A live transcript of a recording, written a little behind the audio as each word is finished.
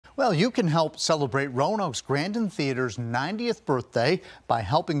Well, you can help celebrate Roanoke's Grandin Theatre's 90th birthday by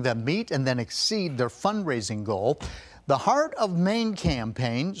helping them meet and then exceed their fundraising goal. The Heart of Maine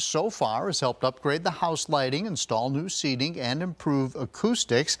campaign so far has helped upgrade the house lighting, install new seating, and improve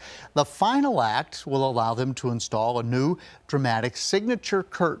acoustics. The final act will allow them to install a new dramatic signature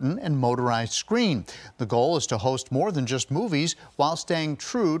curtain and motorized screen. The goal is to host more than just movies while staying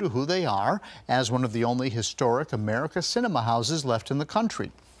true to who they are as one of the only historic America cinema houses left in the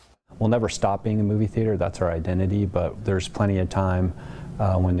country. We'll never stop being a movie theater, that's our identity, but there's plenty of time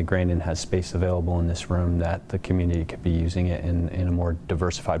when the Grandin has space available in this room that the community could be using it in a more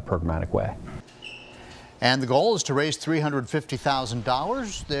diversified, programmatic way. And the goal is to raise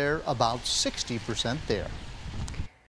 $350,000. They're about 60% there.